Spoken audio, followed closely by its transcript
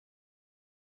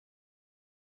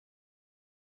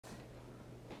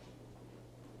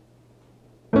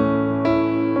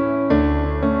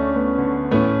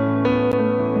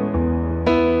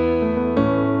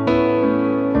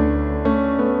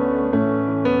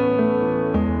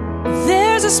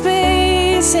There's a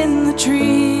space in the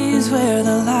trees where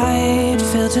the light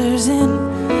filters in.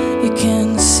 You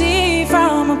can see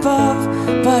from above,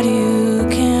 but you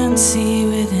can't see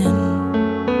within.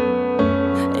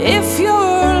 If you're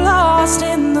lost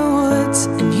in the woods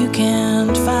and you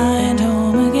can't find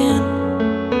home again,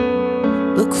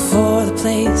 look for the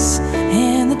place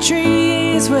in the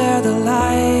trees where the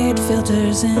light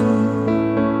filters in.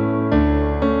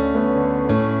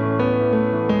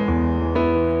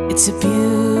 It's a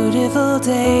beautiful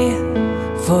day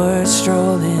for a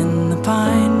stroll in the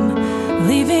pine,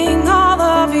 leaving all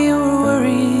of your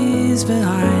worries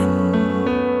behind.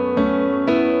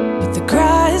 But the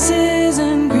grass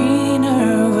isn't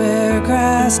greener where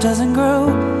grass doesn't grow,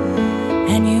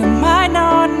 and you might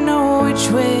not know which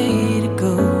way to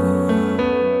go.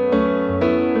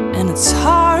 And it's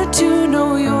hard to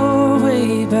know your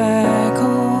way back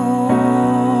home.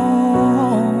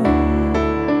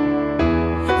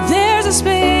 There's a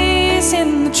space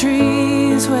in the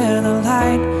trees where the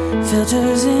light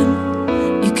filters in.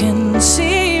 You can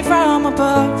see from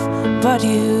above, but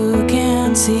you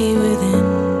can't see within.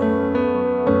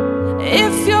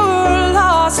 If you're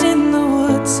lost in the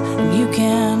woods and you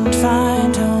can't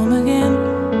find home again,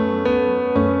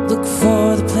 look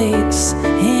for the place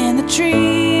in the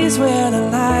trees where the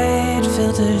light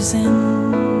filters in.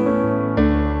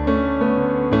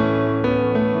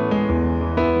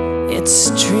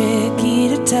 It's tricky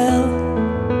to tell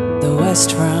the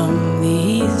west from the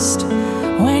east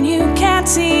when you can't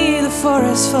see the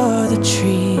forest for the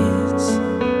trees.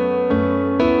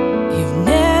 You've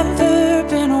never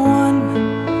been one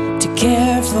to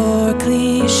care for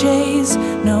cliches,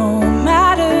 no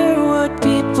matter what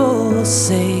people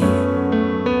say.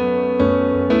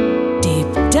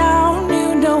 Deep down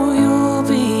you know you'll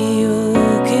be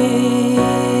okay.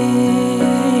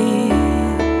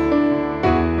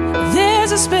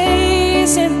 There's a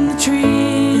space in the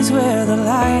trees where the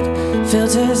light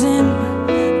filters in.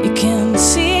 You can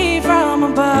see from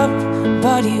above,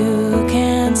 but you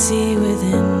can't see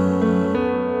within.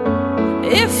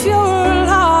 If you're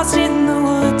lost in the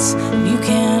woods and you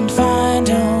can't find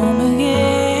home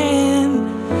again,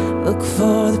 look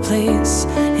for the place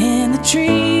in the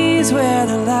trees where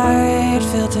the light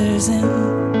filters in.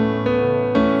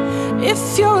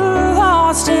 If you're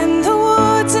lost in the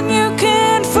woods and you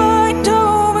can't find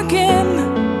home again,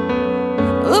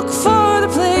 look for the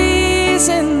place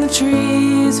in the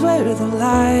trees where the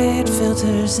light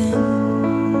filters in.